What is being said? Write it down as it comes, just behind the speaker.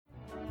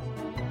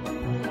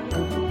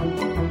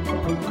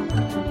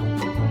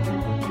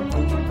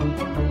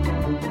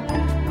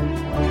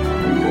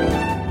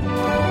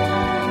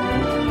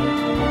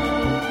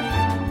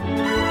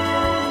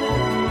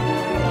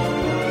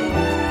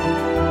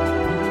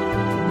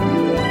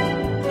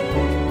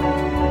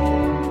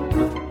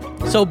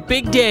So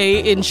big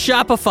day in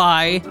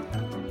Shopify.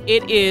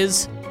 It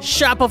is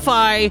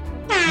Shopify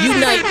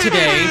Unite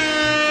today.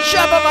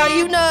 Shopify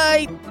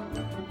Unite!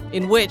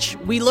 In which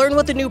we learn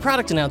what the new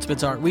product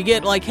announcements are. We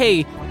get like,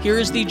 hey,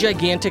 here's the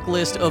gigantic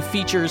list of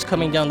features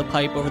coming down the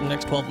pipe over the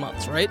next 12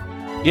 months, right?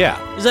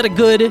 Yeah. Is that a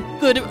good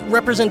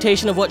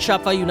representation of what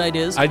Shopify Unite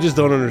is? I just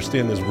don't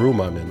understand this room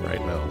I'm in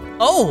right now.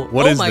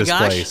 What is this gosh.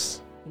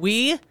 place?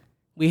 We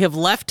have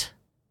left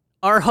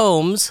our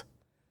homes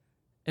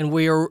and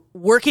we are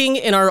working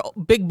in our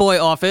big boy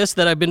office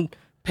that I've been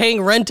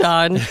paying rent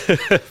on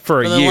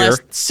for the year.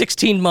 last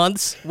 16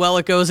 months while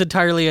it goes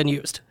entirely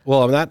unused.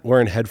 Well, I'm not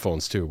wearing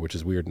headphones too, which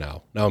is weird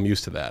now. Now I'm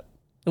used to that.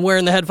 And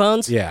wearing the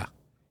headphones? Yeah.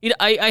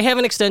 I have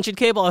an extension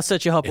cable. I'll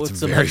set you up with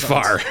some very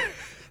headphones. far.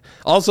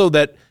 Also,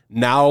 that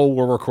now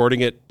we're recording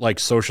it like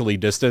socially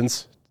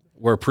distanced,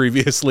 where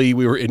previously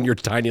we were in your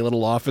tiny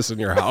little office in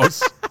your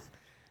house.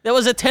 That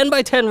was a 10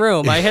 by 10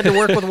 room. I had to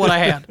work with what I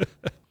had.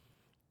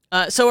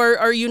 So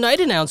our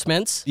Unite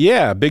announcements.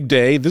 Yeah, big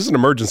day. This is an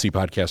emergency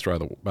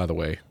podcast, by the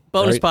way.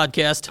 Bonus right?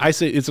 podcast. I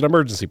say it's an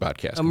emergency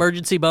podcast.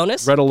 Emergency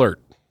bonus? Red alert.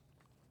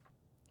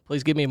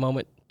 Please give me a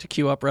moment to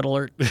queue up Red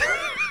Alert.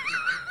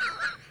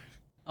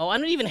 Oh, I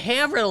don't even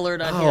have Red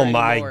Alert on here Oh,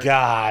 my anymore.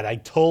 God. I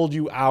told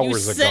you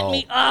hours ago. You set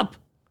me up.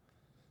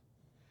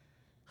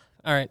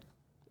 All right.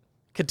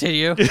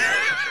 Continue.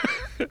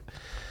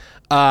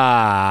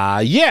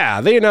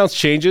 Yeah, they announced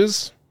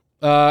changes.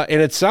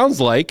 And it sounds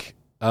like,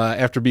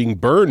 after being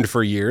burned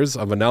for years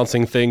of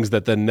announcing things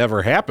that then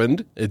never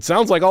happened, it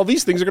sounds like all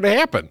these things are going to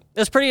happen.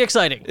 That's pretty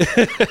exciting.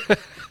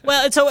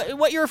 Well, so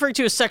what you're referring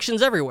to is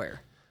sections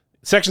everywhere.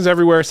 Sections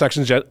everywhere,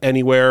 sections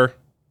anywhere.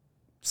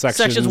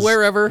 Sections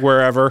wherever.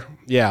 Wherever,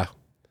 yeah.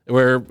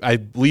 Where I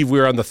believe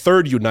we're on the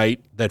third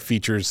Unite that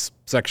features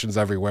sections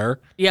everywhere.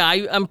 Yeah,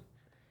 I'm.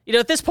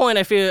 At this point,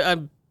 I feel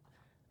I'm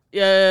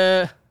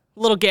a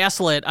little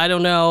gaslit. I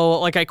don't know.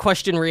 Like, I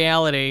question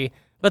reality.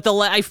 But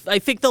I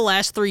think the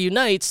last three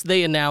Unites,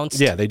 they announced.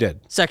 Yeah, they did.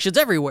 Sections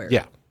everywhere.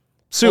 Yeah.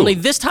 Soon. Only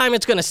this time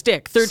it's going to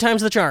stick. Third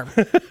time's the charm.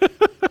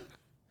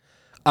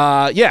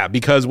 Yeah,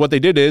 because what they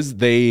did is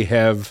they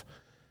have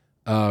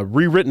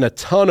rewritten a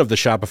ton of the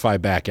Shopify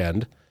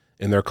backend,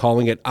 and they're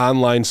calling it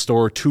Online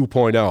Store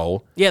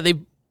 2.0. Yeah,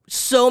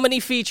 so many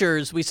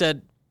features. We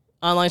said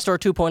Online Store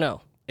 2.0.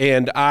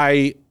 And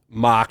I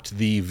mocked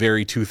the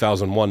very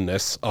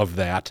 2001-ness of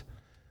that,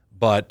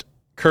 but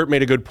Kurt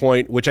made a good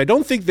point, which I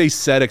don't think they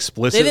said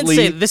explicitly. They didn't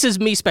say, this is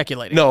me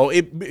speculating. No,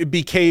 it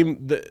became,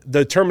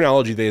 the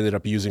terminology they ended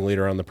up using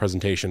later on in the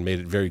presentation made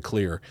it very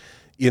clear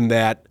in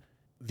that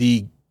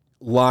the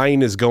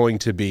line is going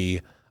to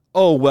be,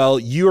 oh, well,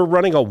 you're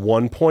running a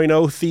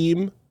 1.0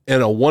 theme,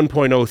 and a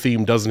 1.0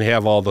 theme doesn't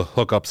have all the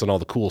hookups and all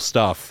the cool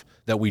stuff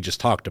that we just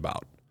talked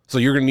about. So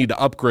you're going to need to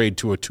upgrade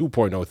to a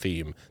 2.0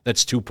 theme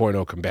that's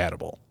 2.0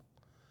 compatible.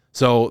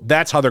 So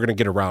that's how they're going to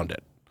get around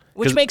it.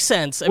 Which makes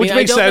sense. Which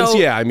makes sense,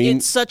 yeah. I mean,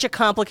 it's such a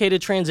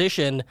complicated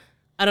transition.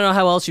 I don't know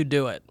how else you'd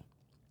do it.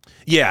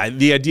 Yeah,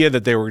 the idea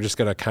that they were just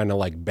going to kind of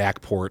like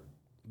backport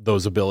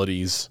those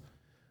abilities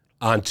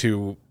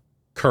onto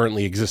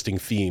currently existing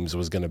themes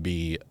was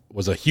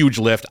a huge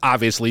lift,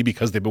 obviously,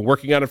 because they've been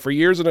working on it for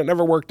years and it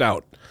never worked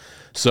out.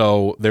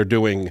 So they're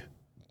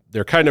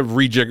kind of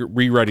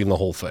rewriting the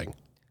whole thing.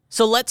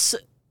 So let's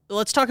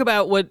talk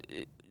about what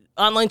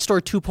Online Store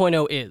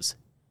 2.0 is.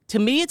 To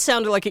me, it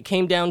sounded like it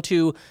came down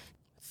to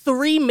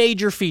three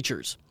major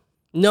features.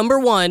 Number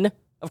one,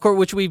 of course,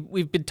 which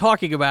we've been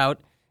talking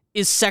about,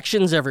 is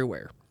sections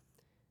everywhere.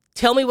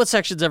 Tell me what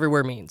sections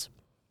everywhere means.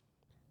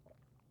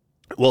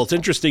 Well, it's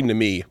interesting to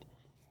me.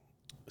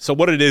 So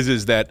what it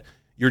is that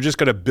you're just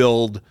going to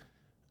build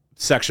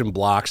section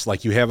blocks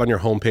like you have on your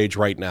homepage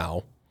right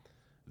now.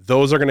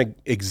 Those are going to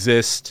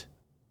exist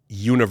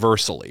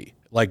universally.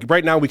 Like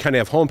right now we kind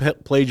of have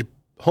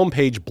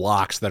homepage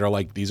blocks that are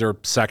like, these are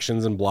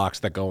sections and blocks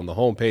that go on the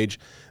homepage.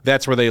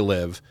 That's where they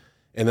live.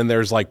 And then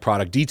there's like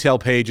product detail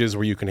pages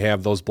where you can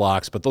have those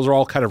blocks, but those are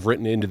all kind of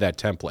written into that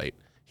template.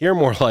 Here,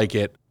 more like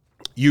it,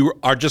 you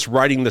are just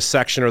writing the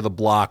section or the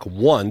block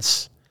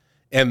once,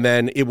 and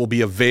then it will be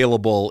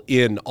available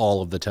in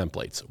all of the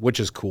templates, which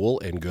is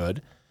cool and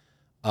good.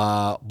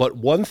 But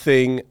one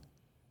thing,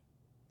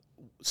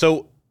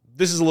 so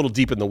this is a little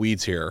deep in the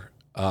weeds here.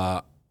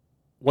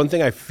 One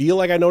thing I feel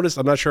like I noticed,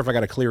 I'm not sure if I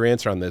got a clear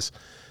answer on this.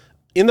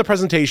 In the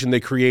presentation,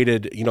 they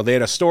created, they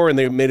had a store and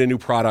they made a new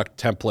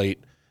product template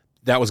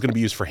that was going to be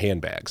used for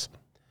handbags.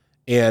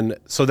 And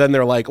so then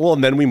they're like, well,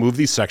 and then we move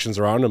these sections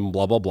around and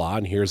blah, blah, blah,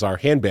 and here's our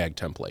handbag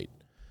template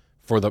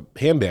for the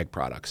handbag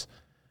products.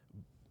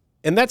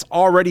 And that's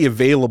already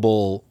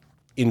available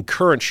in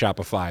current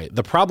Shopify.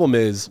 The problem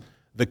is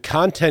the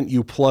content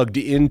you plugged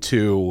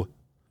into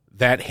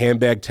that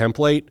handbag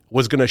template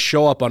was going to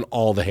show up on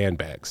all the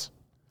handbags.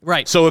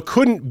 Right. So it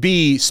couldn't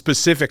be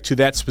specific to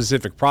that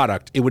specific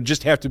product. It would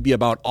just have to be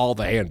about all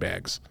the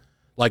handbags.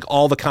 Like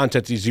all the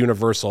content is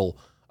universal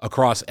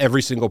across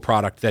every single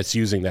product that's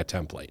using that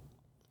template,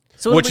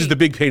 which is the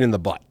big pain in the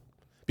butt.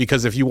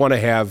 Because if you want to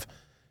have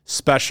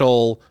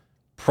special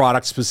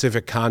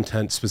product-specific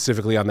content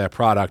specifically on that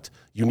product,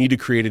 you need to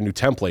create a new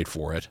template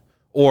for it,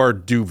 or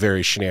do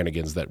various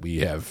shenanigans that we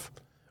have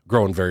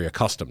grown very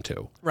accustomed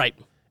to. Right.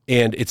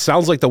 And it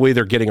sounds like the way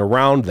they're getting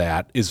around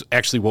that is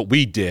actually what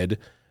we did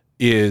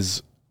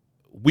is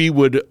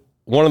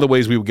one of the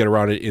ways we would get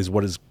around it is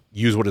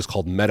use what is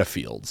called meta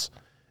fields.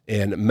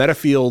 And meta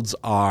fields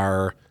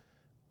are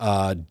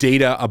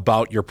data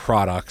about your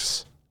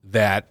products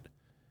that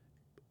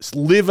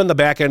live on the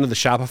back end of the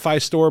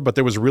Shopify store, but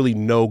there was really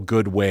no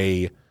good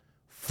way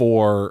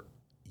for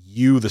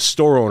you, the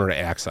store owner, to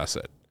access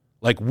it.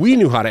 Like, we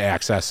knew how to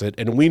access it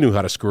and we knew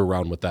how to screw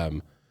around with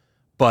them,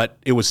 but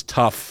it was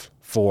tough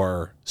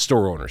for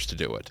store owners to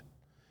do it.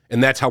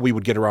 And that's how we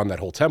would get around that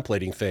whole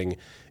templating thing,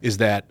 is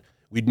that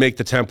we'd make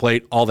the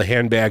template, all the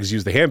handbags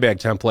use the handbag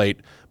template,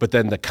 but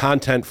then the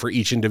content for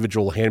each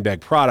individual handbag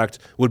product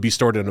would be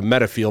stored in a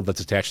meta field that's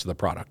attached to the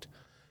product.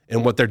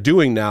 And what they're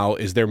doing now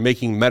is they're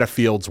making meta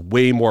fields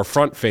way more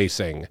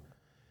front-facing.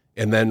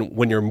 And then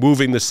when you're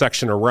moving the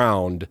section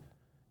around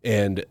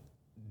and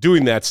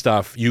doing that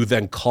stuff, you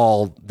then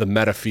call the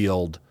meta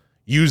field,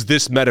 use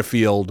this meta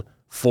field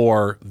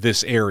for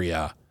this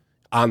area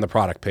on the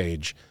product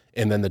page.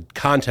 And then the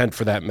content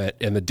for that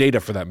and the data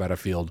for that meta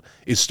field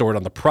is stored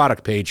on the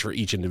product page for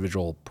each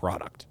individual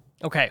product.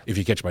 Okay. If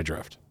you catch my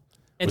drift.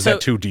 And Was so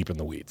that too deep in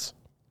the weeds?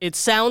 It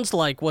sounds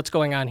like what's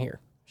going on here.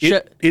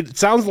 It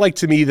sounds like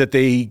to me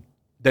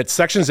that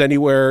Sections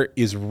Anywhere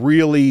is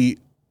really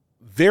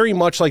very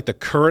much like the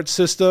current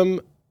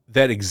system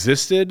that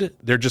existed.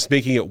 They're just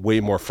making it way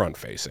more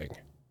front-facing.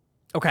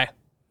 Okay.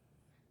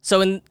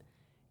 So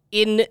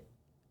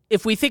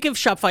if we think of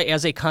Shopify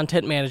as a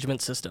content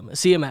management system, a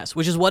CMS,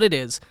 which is what it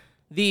is,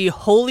 the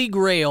holy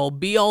grail,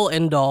 be-all,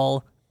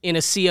 end-all in a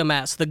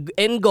CMS, the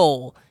end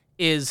goal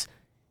is,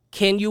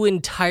 can you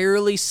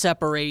entirely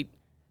separate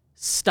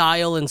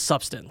style and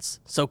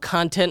substance? So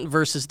content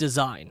versus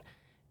design.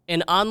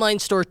 An Online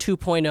Store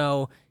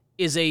 2.0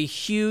 is a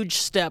huge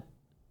step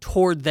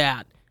toward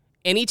that.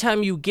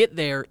 Anytime you get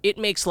there, it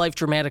makes life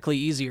dramatically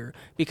easier,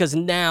 because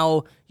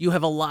now you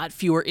have a lot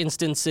fewer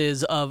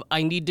instances of,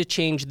 I need to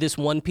change this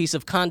one piece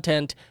of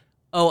content.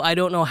 Oh, I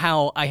don't know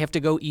how. I have to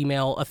go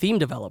email a theme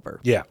developer.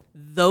 Yeah.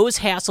 Those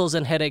hassles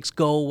and headaches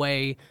go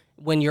away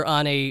when you're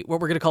on what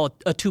we're going to call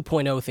a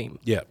 2.0 theme.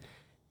 Yeah.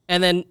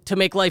 And then to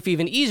make life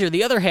even easier,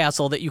 the other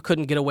hassle that you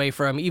couldn't get away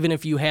from, even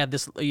if you had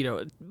this,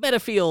 meta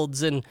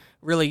fields and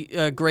really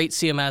great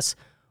CMS,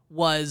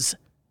 was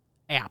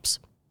apps.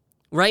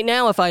 Right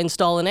now, if I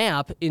install an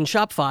app in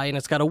Shopify and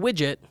it's got a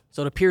widget,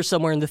 so it appears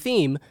somewhere in the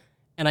theme,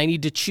 and I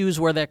need to choose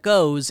where that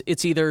goes,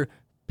 it's either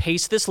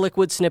paste this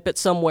liquid snippet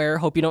somewhere,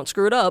 hope you don't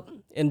screw it up,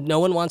 and no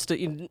one wants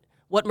to,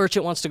 what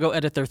merchant wants to go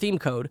edit their theme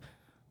code,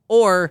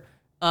 or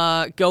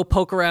go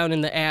poke around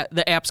in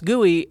the app's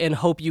GUI and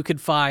hope you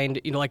could find,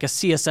 like a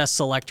CSS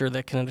selector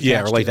that can attach.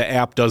 Yeah, or like the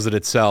app does it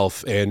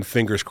itself, and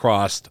fingers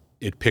crossed,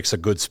 it picks a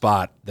good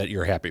spot that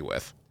you're happy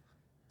with.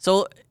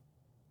 So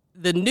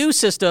the new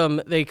system,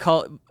 they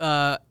call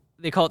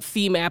it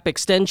theme app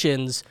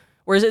extensions,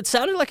 whereas it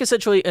sounded like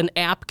essentially an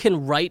app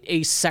can write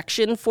a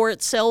section for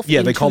itself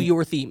into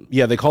your theme.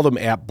 Yeah, they call them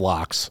app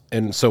blocks.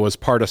 And so as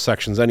part of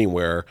Sections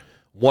Anywhere,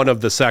 one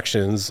of the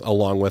sections,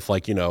 along with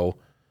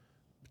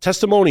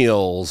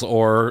testimonials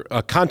or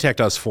a contact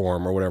us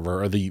form or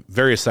whatever, or the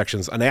various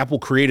sections, an app will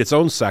create its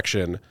own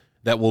section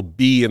that will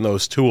be in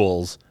those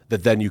tools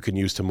that then you can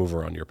use to move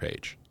around your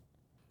page.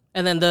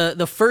 And then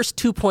the first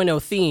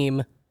 2.0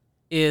 theme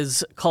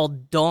is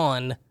called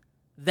Dawn.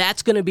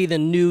 That's going to be the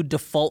new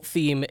default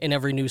theme in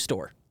every new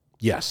store.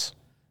 Yes.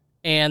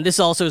 And this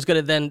also is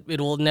going to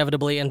it will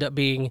inevitably end up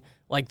being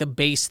like the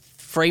base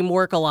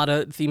framework a lot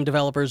of theme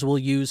developers will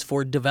use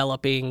for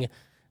developing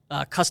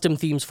custom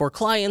themes for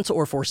clients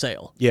or for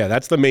sale. Yeah,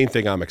 that's the main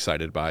thing I'm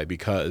excited by,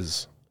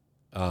 because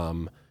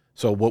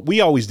so what we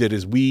always did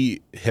is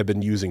we have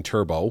been using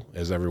Turbo,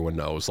 as everyone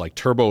knows. Like,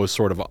 Turbo is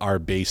sort of our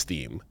base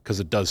theme because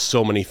it does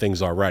so many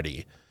things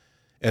already.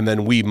 And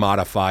then we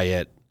modify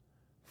it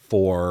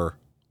for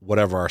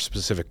whatever our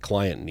specific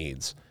client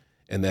needs.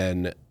 And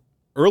then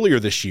earlier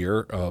this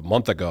year, a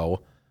month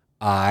ago,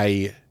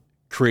 I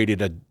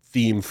created a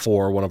theme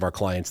for one of our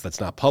clients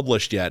that's not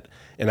published yet.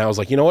 And I was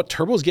like, you know what?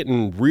 Turbo's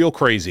getting real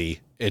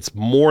crazy. It's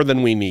more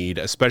than we need,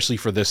 especially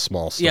for this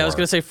small store. Yeah, I was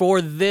going to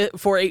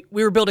say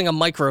we were building a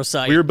micro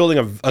site. We were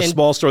building a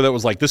small store that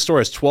was like, this store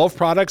has 12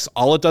 products.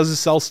 All it does is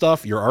sell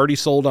stuff. You're already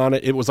sold on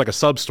it. It was like a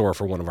sub store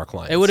for one of our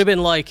clients. It would have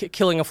been like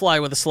killing a fly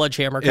with a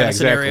sledgehammer kind of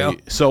scenario.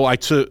 So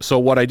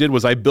what I did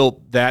was I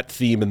built that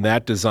theme and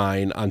that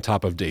design on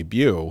top of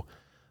Debut.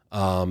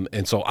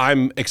 And so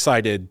I'm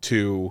excited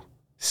to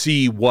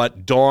see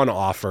what Dawn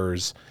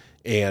offers,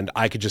 and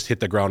I could just hit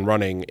the ground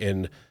running,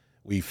 and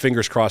we,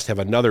 fingers crossed, have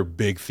another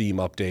big theme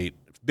update,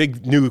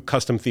 big new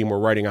custom theme we're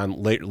writing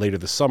on later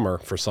this summer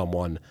for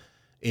someone,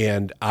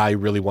 and I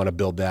really want to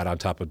build that on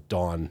top of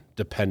Dawn,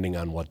 depending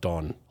on what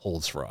Dawn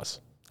holds for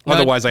us.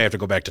 Otherwise, I have to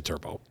go back to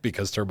Turbo,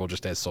 because Turbo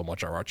just has so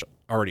much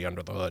already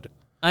under the hood.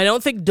 I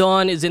don't think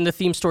Dawn is in the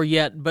theme store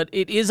yet, but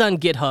it is on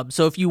GitHub,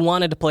 so if you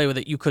wanted to play with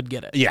it, you could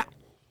get it. Yeah.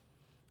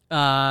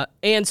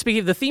 And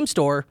speaking of the theme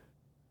store,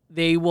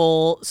 they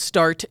will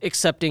start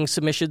accepting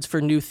submissions for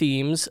new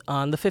themes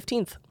on the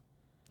 15th,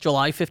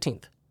 July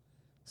 15th.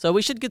 So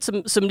we should get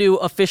some new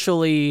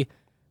officially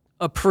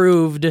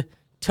approved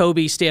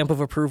Toby stamp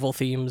of approval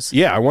themes.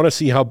 Yeah, I want to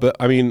see how.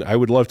 I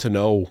would love to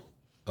know.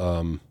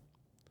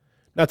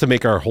 Not to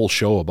make our whole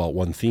show about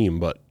one theme,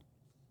 but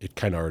it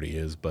kind of already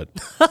is. But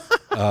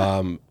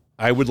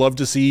I would love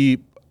to see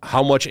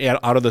how much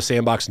out of the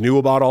sandbox knew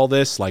about all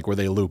this. Like, were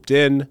they looped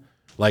in?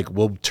 Like,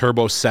 will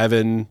Turbo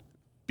 7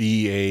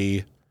 be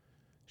a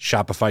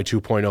Shopify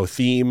 2.0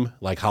 theme?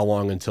 Like, how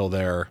long until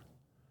they're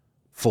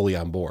fully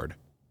on board?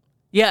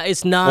 Yeah,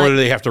 it's not. Or do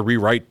they have to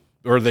rewrite?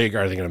 Or are they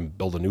going to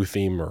build a new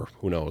theme? Or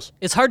who knows?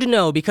 It's hard to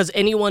know because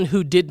anyone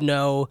who did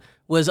know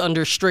was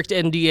under strict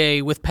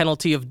NDA with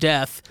penalty of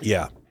death.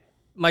 Yeah.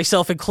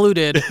 Myself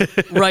included,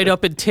 right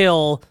up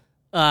until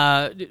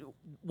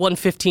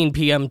 1:15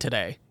 p.m.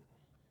 today.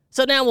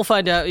 So now we'll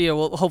find out,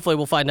 hopefully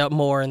we'll find out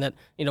more and that,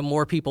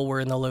 more people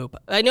were in the loop.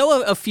 I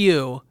know a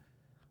few.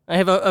 I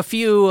have a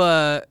few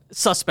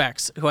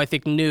suspects who I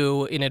think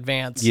knew in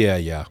advance.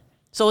 Yeah.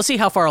 So let's see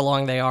how far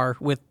along they are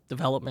with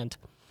development.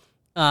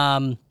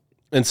 And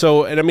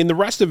the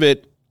rest of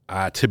it,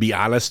 to be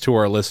honest to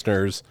our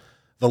listeners,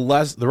 the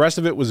rest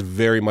of it was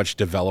very much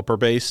developer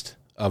based.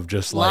 Of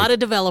just a lot of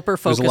developer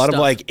focused. There's a lot stuff.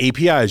 of like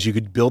APIs. You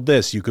could build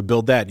this. You could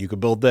build that. You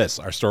could build this.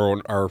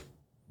 Our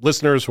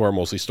listeners, who are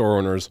mostly store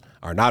owners,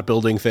 are not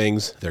building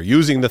things. They're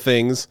using the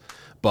things,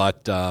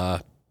 but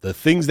the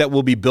things that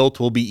will be built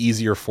will be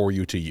easier for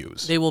you to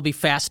use. They will be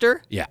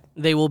faster. Yeah.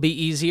 They will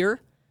be easier,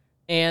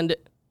 and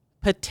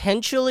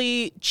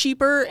potentially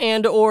cheaper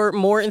and or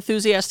more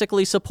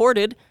enthusiastically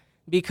supported.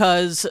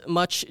 Because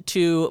much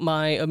to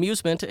my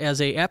amusement as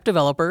a app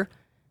developer,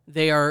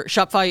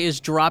 Shopify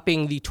is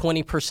dropping the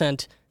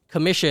 20%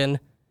 commission.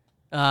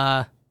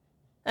 And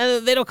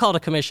they don't call it a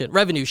commission,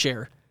 revenue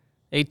share.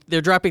 They're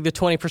dropping the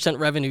 20%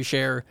 revenue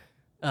share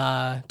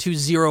to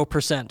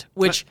 0%,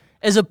 which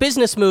as a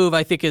business move,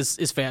 I think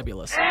is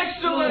fabulous.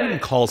 Excellent. I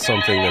wouldn't call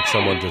something that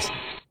someone just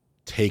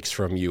takes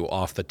from you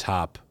off the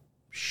top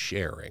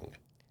sharing.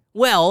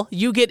 Well,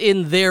 you get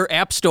in their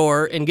app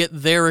store and get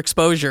their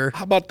exposure.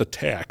 How about the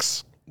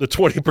tax? The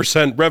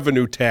 20%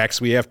 revenue tax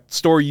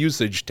store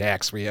usage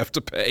tax we have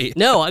to pay.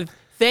 No,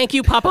 thank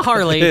you, Papa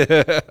Harley,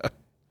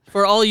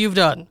 for all you've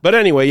done. But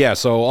anyway, yeah,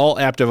 so all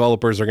app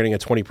developers are getting a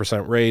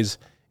 20% raise,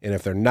 and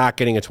if they're not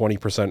getting a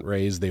 20%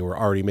 raise, they were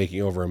already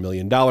making over $1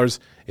 million,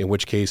 in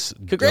which case,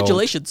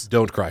 congratulations.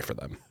 Don't cry for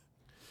them.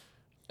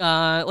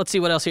 Let's see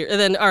what else here. And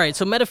then, all right,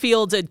 so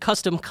MetaFields and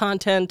custom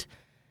content.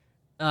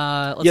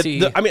 Let's see.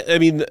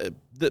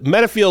 The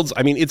MetaFields,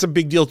 it's a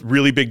big deal,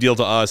 really big deal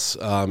to us.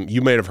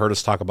 You may have heard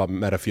us talk about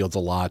MetaFields a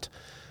lot.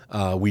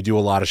 We do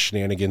a lot of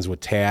shenanigans with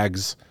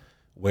tags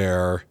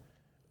where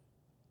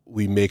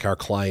we make our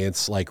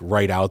clients like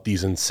write out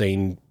these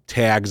insane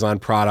tags on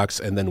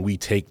products, and then we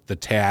take the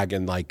tag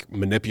and like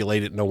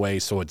manipulate it in a way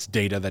so it's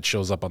data that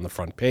shows up on the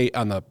front page,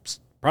 on the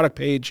product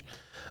page.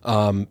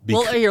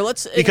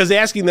 Because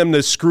asking them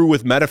to screw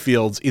with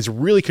MetaFields is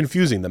really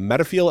confusing. The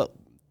MetaField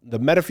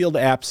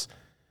apps,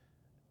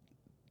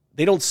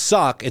 they don't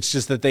suck. It's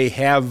just that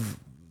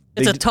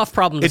it's a tough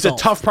problem to solve.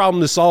 It's a tough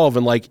problem to solve,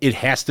 and like it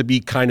has to be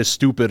kind of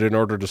stupid in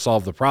order to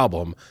solve the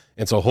problem.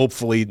 And so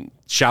hopefully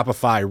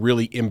Shopify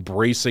really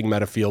embracing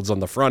MetaFields on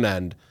the front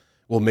end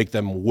will make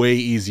them way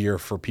easier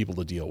for people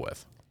to deal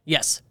with.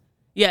 Yes.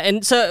 Yeah,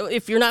 and so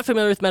if you're not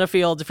familiar with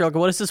MetaFields, if you're like,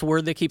 what is this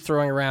word they keep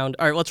throwing around?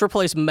 All right, let's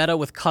replace meta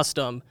with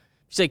custom. You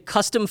say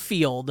custom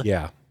field.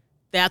 Yeah.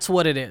 That's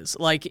what it is.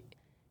 Like,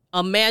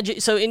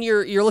 imagine, so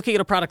you're looking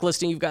at a product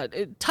listing, you've got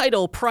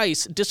title,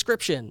 price,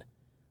 description.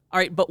 All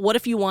right, but what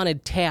if you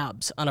wanted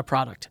tabs on a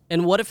product?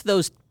 And what if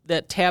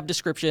that tab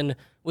description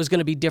was going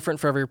to be different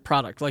for every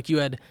product? Like you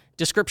had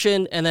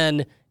description and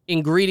then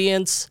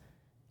ingredients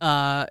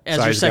as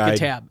your second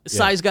tab.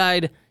 Size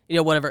guide,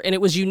 whatever. And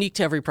it was unique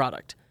to every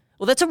product.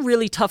 Well, that's a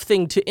really tough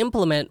thing to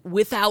implement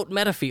without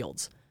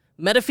MetaFields.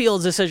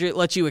 MetaFields essentially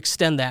lets you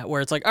extend that,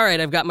 where it's like, all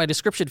right, I've got my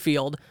description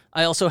field.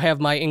 I also have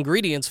my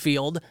ingredients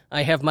field.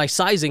 I have my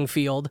sizing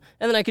field.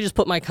 And then I can just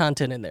put my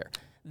content in there.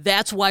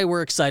 That's why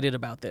we're excited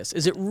about this,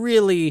 is it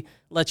really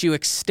lets you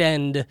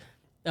extend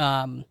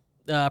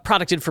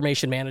product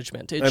information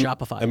management in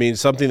Shopify.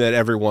 Something that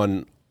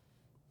everyone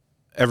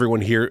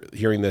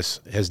hearing this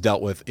has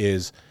dealt with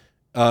is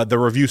the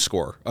review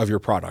score of your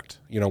product.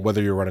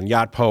 Whether you're running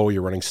Yotpo,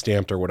 you're running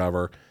Stamped or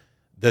whatever,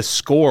 the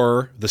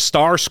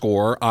star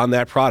score on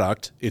that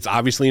product, it's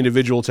obviously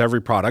individual to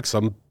every product.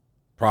 Some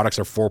products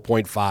are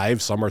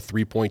 4.5, some are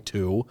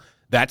 3.2.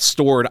 That's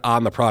stored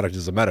on the product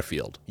as a meta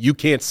field. You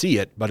can't see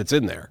it, but it's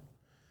in there.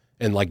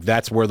 And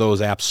that's where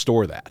those apps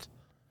store that.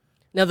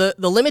 Now, the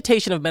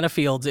limitation of meta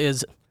fields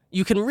is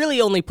you can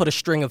really only put a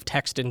string of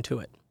text into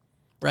it.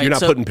 Right? You're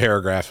not putting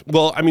paragraphs.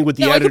 Well, with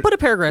the editor, I can put a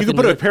paragraph. You can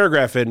put a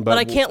paragraph in, but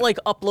I can't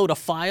upload a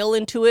file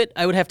into it.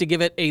 I would have to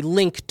give it a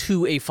link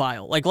to a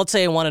file. Like, let's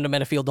say I wanted a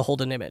meta field to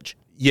hold an image.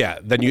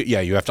 then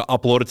you have to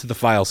upload it to the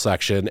file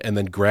section and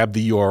then grab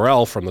the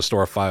URL from the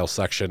store file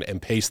section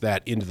and paste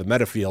that into the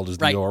meta field as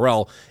the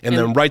URL, and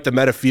then write the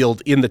meta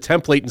field in the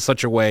template in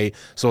such a way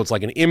so it's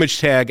like an image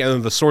tag, and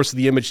then the source of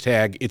the image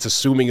tag, it's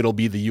assuming it'll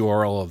be the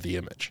URL of the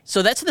image.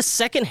 So that's the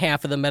second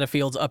half of the meta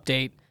fields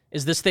update,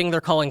 is this thing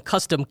they're calling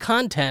custom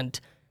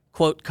content,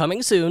 quote,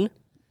 coming soon.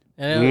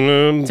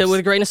 So with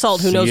a grain of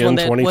salt, who knows what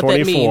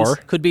that means.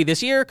 Could be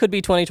this year, could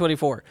be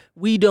 2024.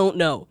 We don't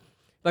know.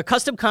 But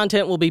custom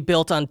content will be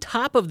built on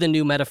top of the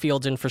new meta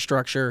fields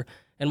infrastructure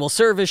and will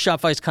serve as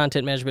Shopify's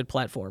content management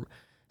platform.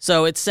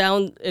 So it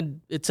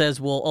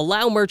says will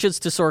allow merchants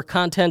to store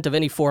content of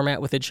any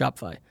format within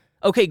Shopify.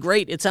 Okay,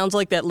 great. It sounds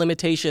like that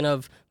limitation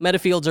of meta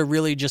fields are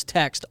really just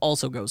text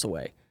also goes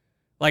away.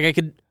 Like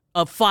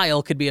a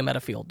file could be a meta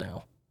field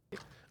now.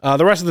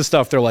 The rest of the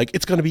stuff, they're like,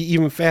 it's going to be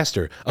even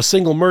faster. A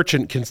single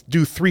merchant can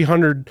do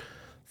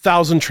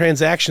 300,000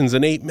 transactions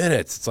in 8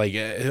 minutes. It's like,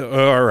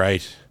 all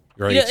right.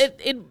 Right.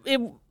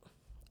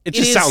 It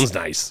just sounds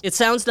nice. It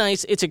sounds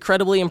nice. It's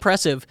incredibly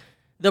impressive.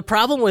 The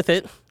problem with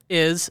it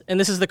is, and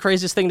this is the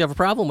craziest thing to have a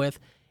problem with,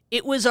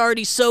 it was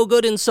already so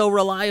good and so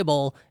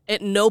reliable.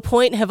 At no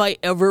point have I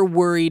ever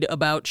worried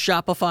about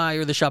Shopify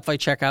or the Shopify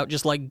checkout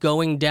just like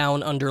going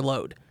down under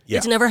load. Yeah.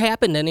 It's never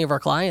happened to any of our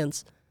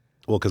clients.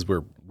 Well, because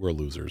we're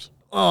losers.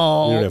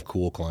 Oh, we don't have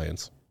cool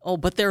clients. Oh,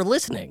 but they're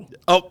listening.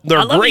 Oh, they're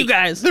great. Love you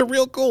guys. They're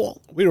real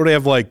cool. We don't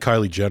have like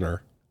Kylie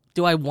Jenner.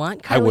 Do I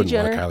want Kylie Jenner? I wouldn't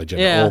want Kylie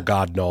Jenner. Yeah. Oh,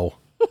 God, no.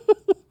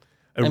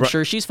 I'm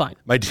sure she's fine.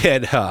 My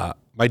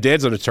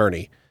dad's an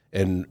attorney,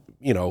 and,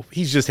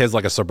 he just has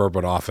like a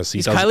suburban office.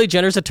 He's Kylie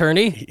Jenner's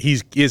attorney?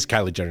 He is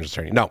Kylie Jenner's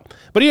attorney. No,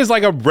 but he has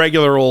like a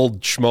regular old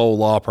schmo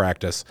law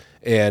practice,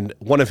 and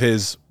one of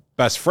his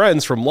best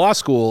friends from law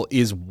school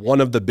is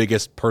one of the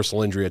biggest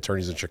personal injury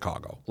attorneys in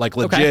Chicago. Like,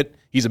 legit,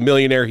 He's a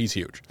millionaire. He's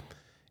huge.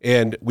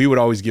 And we would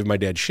always give my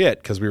dad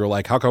shit because we were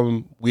like, how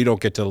come we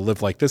don't get to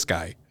live like this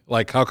guy?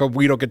 Like, how come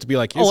we don't get to be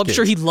like his I'm kids?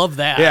 sure he'd love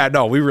that. Yeah,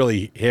 no, we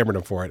really hammered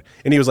him for it.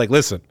 And he was like,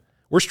 listen,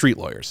 we're street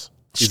laweers.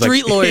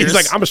 Lawyers. He's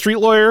like, I'm a street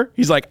lawyer.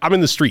 He's like, I'm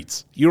in the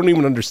streets. You don't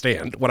even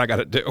understand what I got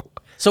to do.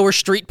 So we're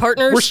street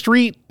partners? We're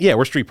street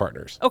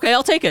partners. Okay,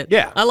 I'll take it.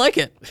 Yeah. I like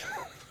it.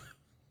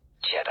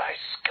 Jedi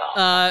scum.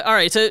 All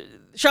right, so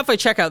Shopify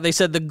checkout, they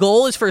said the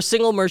goal is for a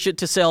single merchant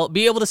to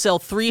be able to sell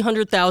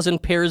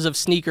 300,000 pairs of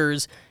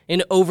sneakers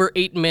in over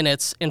 8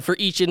 minutes, and for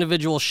each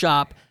individual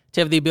shop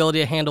to have the ability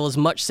to handle as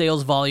much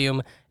sales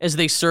volume as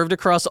they served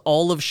across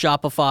all of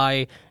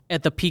Shopify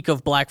at the peak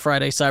of Black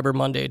Friday, Cyber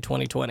Monday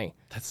 2020.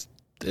 That's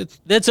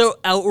an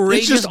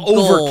outrageous It's just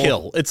goal.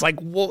 overkill. It's like,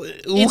 well,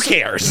 who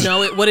cares?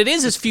 No, what it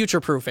is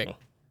future-proofing.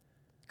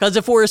 Because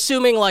if we're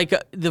assuming like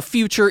the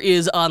future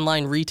is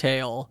online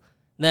retail,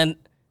 then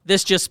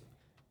this just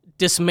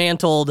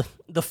dismantled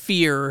the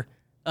fear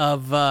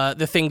of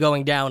the thing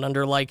going down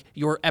under like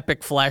your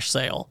epic flash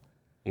sale.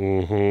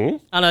 Mm-hmm.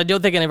 And I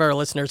don't think any of our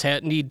listeners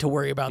need to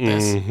worry about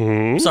this.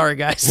 Mm-hmm. Sorry,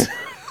 guys.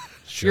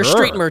 Sure. You're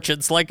street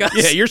merchants like us.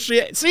 Yeah,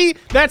 see,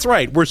 that's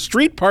right. We're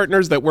street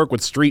partners that work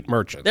with street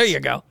merchants. There you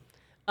go.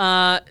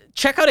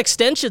 Checkout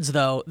extensions,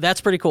 though, that's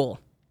pretty cool.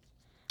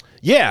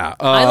 Yeah.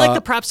 I like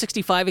the Prop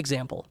 65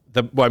 example.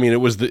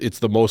 It's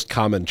the most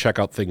common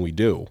checkout thing we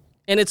do.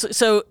 And it's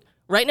so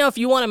right now, if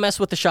you want to mess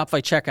with the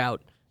Shopify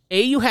checkout,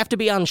 you have to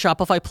be on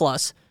Shopify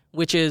Plus,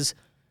 which is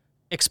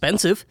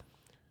expensive,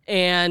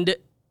 and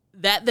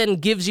that then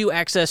gives you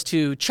access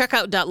to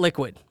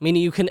checkout.liquid,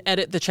 meaning you can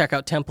edit the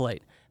checkout template.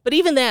 But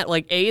even that,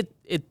 like,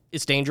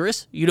 it's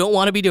dangerous. You don't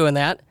want to be doing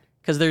that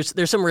because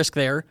there's some risk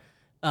there.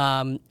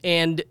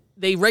 And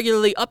they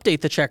regularly update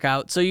the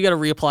checkout, so you got to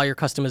reapply your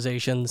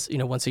customizations,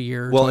 once a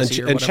year. Well, twice a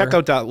year, and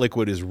whatever.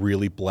 checkout.liquid is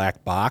really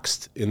black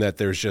boxed in that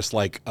there's just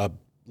like a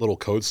little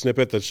code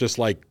snippet that's just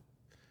like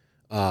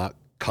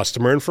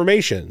customer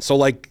information. So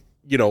like,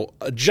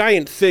 a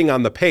giant thing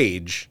on the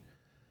page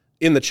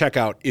in the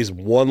checkout is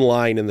one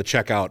line in the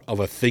checkout of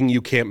a thing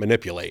you can't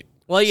manipulate.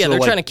 Well, yeah, so they're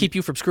trying to keep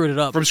you from screwing it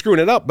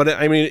up. But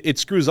I mean, it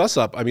screws us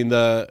up. I mean,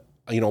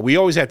 we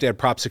always have to add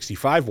Prop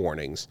 65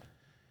 warnings,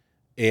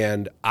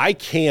 and I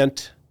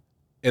can't,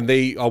 and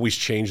they always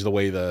change the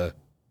way the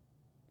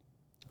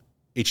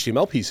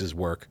HTML pieces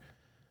work.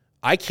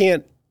 I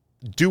can't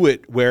do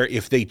it where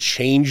if they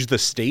change the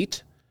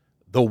state,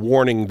 the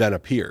warning then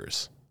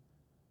appears.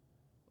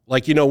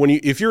 Like,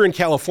 if you're in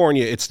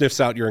California, it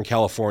sniffs out you're in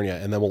California,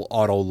 and then will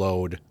auto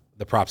load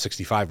the Prop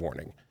 65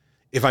 warning.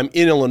 If I'm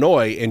in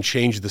Illinois and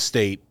change the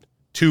state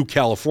to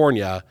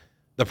California,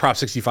 the Prop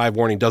 65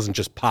 warning doesn't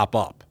just pop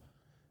up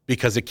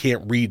because it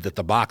can't read that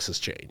the box has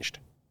changed.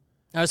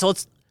 All right, so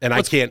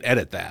I can't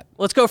edit that.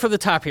 Let's go from the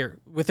top here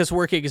with this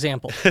working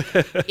example.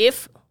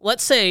 If,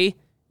 let's say,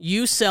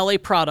 you sell a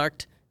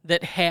product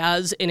that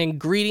has an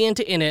ingredient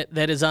in it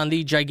that is on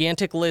the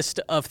gigantic list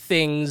of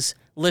things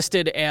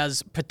listed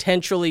as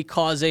potentially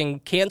causing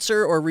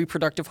cancer or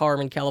reproductive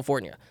harm in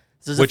California.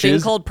 There's a thing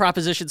called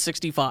Proposition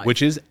 65.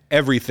 Which is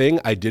everything.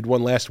 I did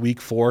one last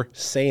week for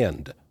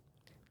sand.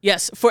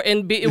 Yes,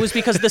 it was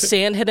because the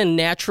sand had a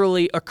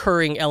naturally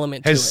occurring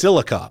element to it. Has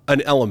silica,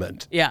 an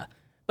element. Yeah.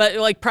 But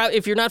like,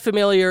 if you're not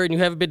familiar and you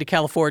haven't been to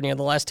California in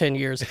the last 10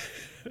 years,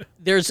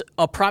 there's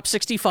a Prop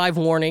 65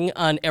 warning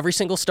on every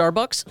single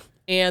Starbucks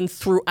and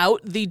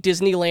throughout the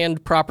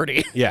Disneyland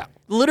property. Yeah.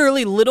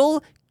 Literally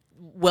little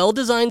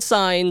well-designed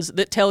signs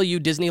that tell you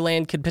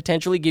Disneyland could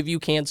potentially give you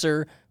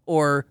cancer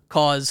or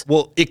cause...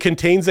 Well, it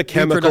contains a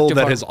chemical reproductive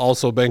that harm. has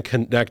also been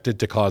connected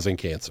to causing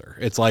cancer.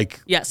 It's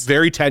like Yes.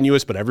 very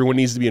tenuous, but everyone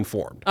needs to be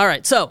informed. All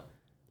right, so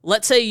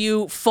let's say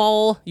you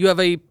have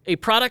a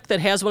product that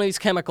has one of these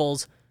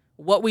chemicals.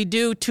 What we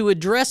do to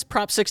address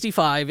Prop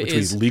 65 Which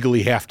is... we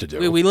legally have to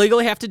do. We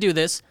legally have to do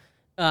this,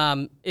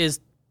 is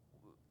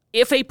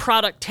if a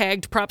product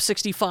tagged Prop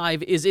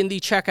 65 is in the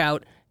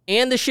checkout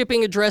and the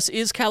shipping address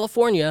is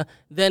California,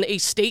 then a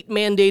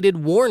state-mandated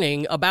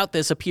warning about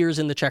this appears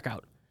in the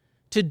checkout.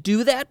 To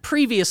do that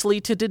previously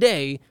to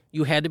today,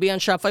 you had to be on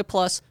Shopify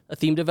Plus. A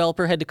theme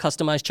developer had to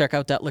customize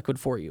checkout.liquid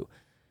for you.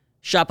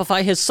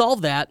 Shopify has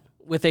solved that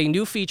with a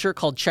new feature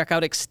called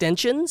Checkout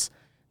Extensions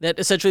that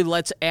essentially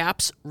lets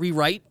apps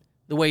rewrite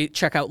the way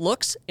checkout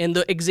looks. And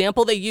the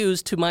example they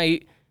used, to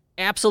my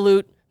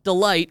absolute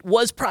delight,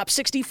 was Prop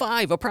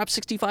 65, a Prop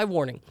 65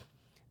 warning.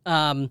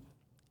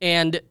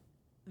 And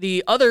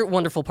the other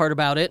wonderful part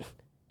about it,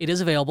 it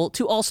is available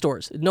to all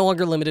stores, no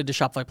longer limited to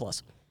Shopify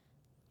Plus.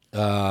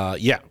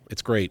 Yeah,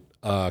 it's great.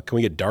 Can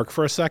we get dark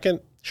for a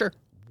second? Sure.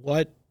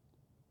 What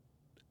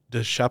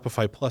does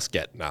Shopify Plus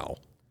get now?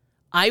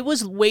 I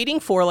was waiting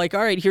for, like,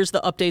 all right, here's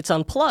the updates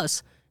on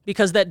Plus,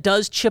 because that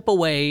does chip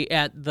away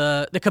at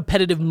the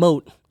competitive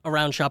moat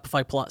around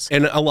Shopify Plus.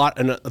 And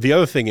the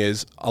other thing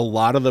is, a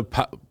lot of the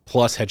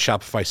Plus had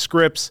Shopify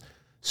scripts.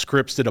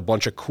 Scripts did a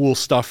bunch of cool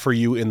stuff for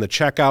you in the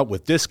checkout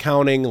with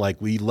discounting. Like,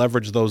 we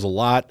leverage those a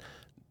lot.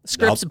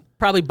 Scripts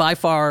probably by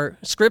far,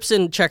 Scripts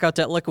and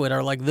Checkout.liquid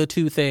are like the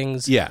two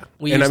things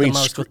we use the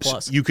most with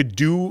Plus. You could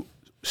do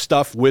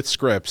stuff with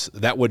Scripts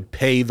that would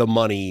pay the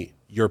money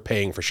you're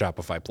paying for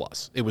Shopify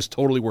Plus. It was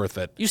totally worth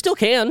it. You still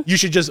can. You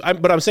should just,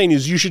 what I'm saying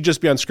is you should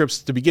just be on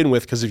Scripts to begin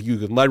with, because if you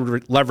can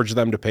leverage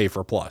them to pay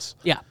for Plus.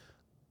 Yeah.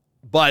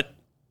 But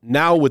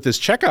now with this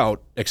checkout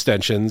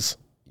extensions,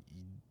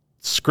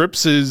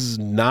 Scripts is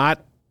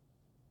not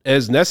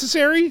as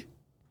necessary,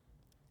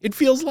 it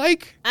feels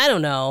like. I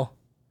don't know.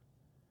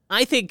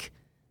 I think,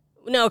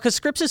 no, because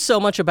Scripts is so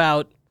much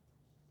about,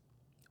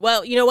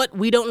 well, you know what?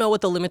 We don't know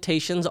what the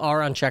limitations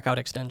are on checkout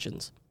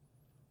extensions.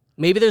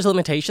 Maybe there's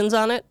limitations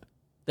on it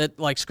that,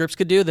 like, Scripts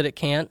could do that it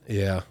can't.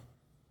 Yeah.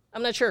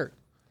 I'm not sure.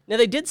 Now,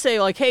 they did say,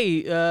 like,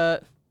 hey,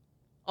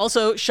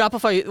 also,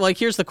 Shopify, like,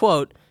 here's the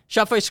quote.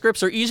 Shopify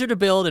scripts are easier to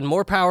build and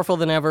more powerful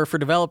than ever for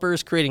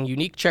developers, creating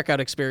unique checkout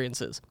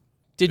experiences.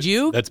 Did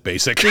you? That's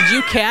basic. Did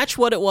you catch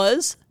what it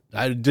was?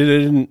 I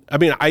didn't. I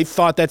mean, I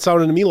thought that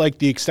sounded to me like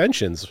the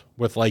extensions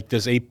with like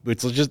this.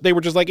 It's just they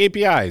were just like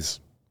APIs.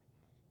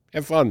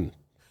 Have fun.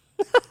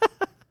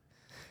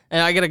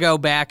 And I got to go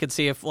back and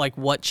see if like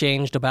what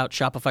changed about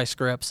Shopify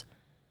scripts,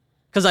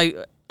 because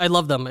I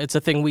love them. It's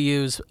a thing we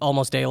use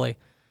almost daily.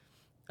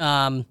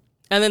 And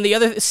then the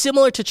other,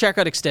 similar to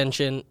checkout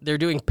extension, they're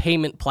doing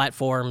payment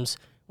platforms,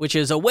 which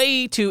is a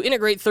way to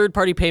integrate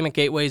third-party payment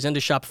gateways into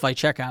Shopify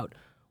checkout.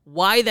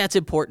 Why that's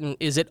important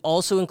is it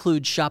also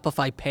includes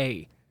Shopify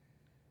Pay.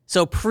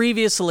 So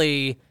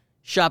previously,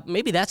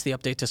 maybe that's the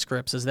update to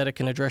scripts, is that it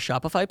can address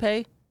Shopify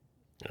Pay?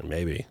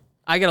 Maybe.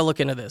 I got to look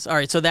into this. All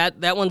right, so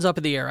that one's up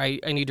in the air. I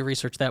need to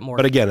research that more.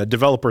 But again, a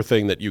developer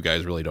thing that you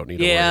guys really don't need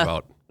to worry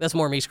about. That's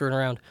more me screwing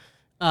around.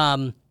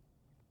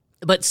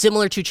 But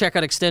similar to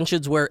checkout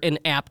extensions where an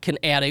app can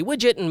add a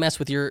widget and mess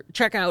with your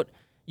checkout,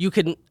 you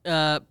can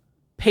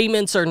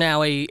payments are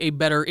now a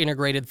better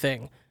integrated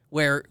thing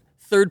where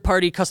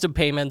third-party custom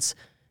payments,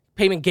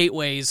 payment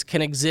gateways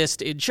can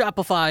exist in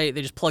Shopify.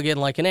 They just plug in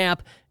like an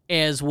app,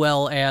 as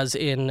well as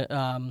in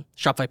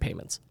Shopify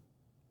payments.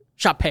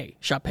 Shop Pay,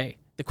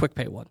 the quick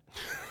pay one.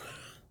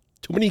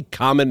 Too many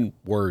common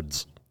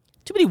words.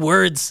 Too many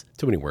words.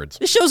 Too many words.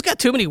 This show's got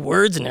too many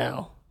words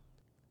now.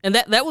 And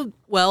that would,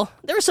 well,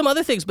 there were some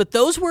other things, but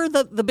those were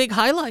the big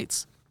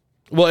highlights.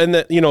 Well, and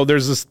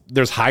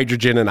there's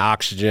hydrogen and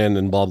oxygen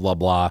and blah blah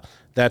blah.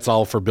 That's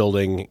all for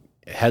building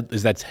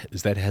is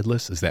that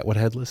headless? Is that what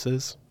headless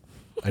is?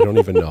 I don't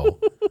even know.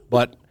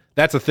 But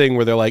that's a thing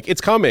where they're like,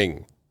 it's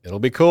coming. It'll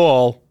be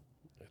cool.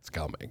 It's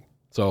coming.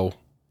 So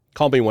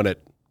call me when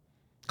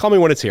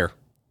it's here.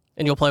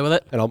 And you'll play with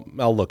it? And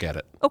I'll look at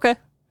it. Okay.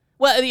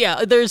 Well,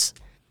 yeah,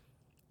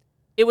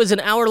 it was an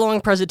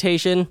hour-long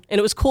presentation, and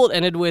it was cool. It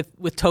ended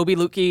with Toby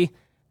Lukey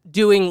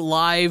doing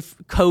live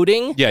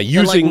coding. Yeah,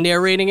 and like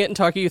narrating it and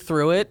talking you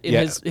through it in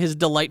his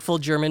delightful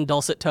German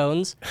dulcet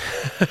tones.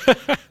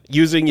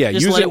 Using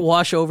let it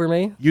wash over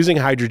me. Using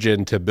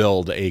hydrogen to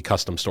build a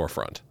custom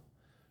storefront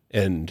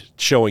and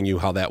showing you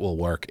how that will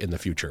work in the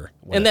future.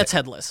 And that's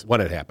headless.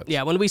 When it happens.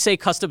 Yeah, when we say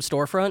custom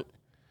storefront.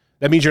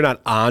 That means you're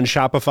not on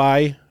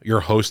Shopify,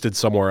 you're hosted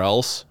somewhere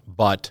else,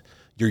 but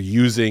you're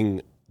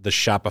using the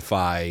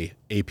Shopify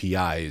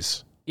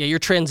APIs. Yeah, your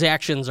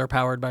transactions are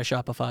powered by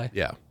Shopify.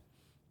 Yeah.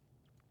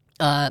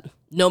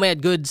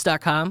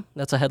 Nomadgoods.com,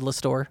 that's a headless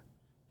store.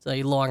 It's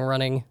a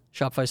long-running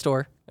Shopify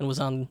store,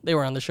 and they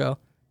were on the show.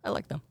 I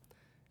like them.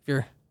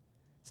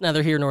 It's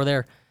neither here nor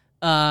there.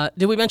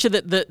 Did we mention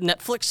that the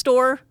Netflix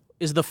store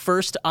is the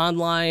first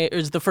online?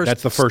 That's the first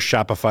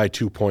Shopify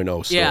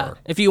 2.0 store. Yeah.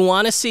 If you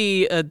want to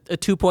see a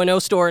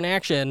 2.0 store in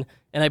action,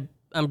 and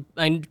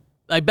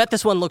I bet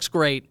this one looks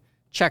great,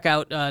 check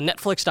out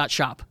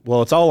Netflix.shop.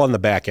 Well, it's all on the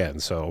back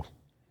end, so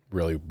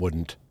really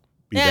wouldn't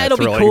be that it'll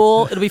thrilling. be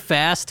cool. It'll be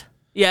fast.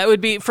 Yeah, it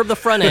would be from the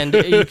front end.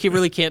 You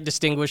really can't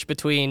distinguish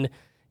between,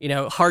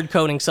 hard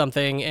coding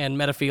something and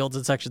meta fields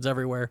and sections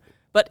everywhere.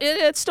 But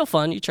it's still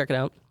fun. You check it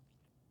out.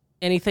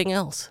 Anything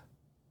else?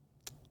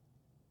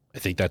 I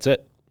think that's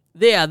it.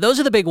 Yeah, those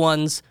are the big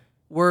ones.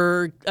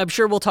 I'm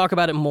sure we'll talk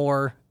about it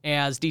more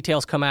as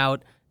details come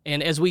out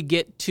and as we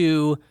get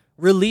to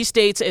release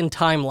dates and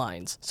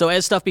timelines. So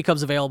as stuff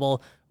becomes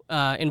available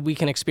and we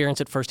can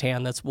experience it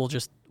firsthand, we'll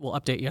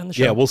update you on the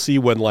show. Yeah, we'll see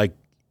when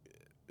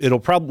it'll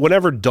probably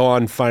whenever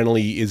Dawn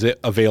finally is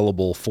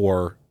available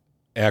for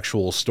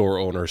actual store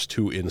owners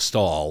to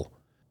install.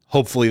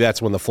 Hopefully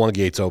that's when the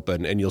floodgates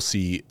open and you'll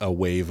see a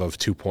wave of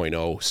 2.0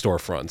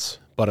 storefronts.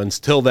 But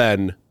until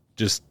then,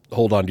 just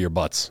hold on to your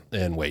butts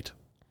and wait.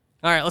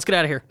 All right, let's get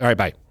out of here. All right,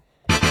 bye.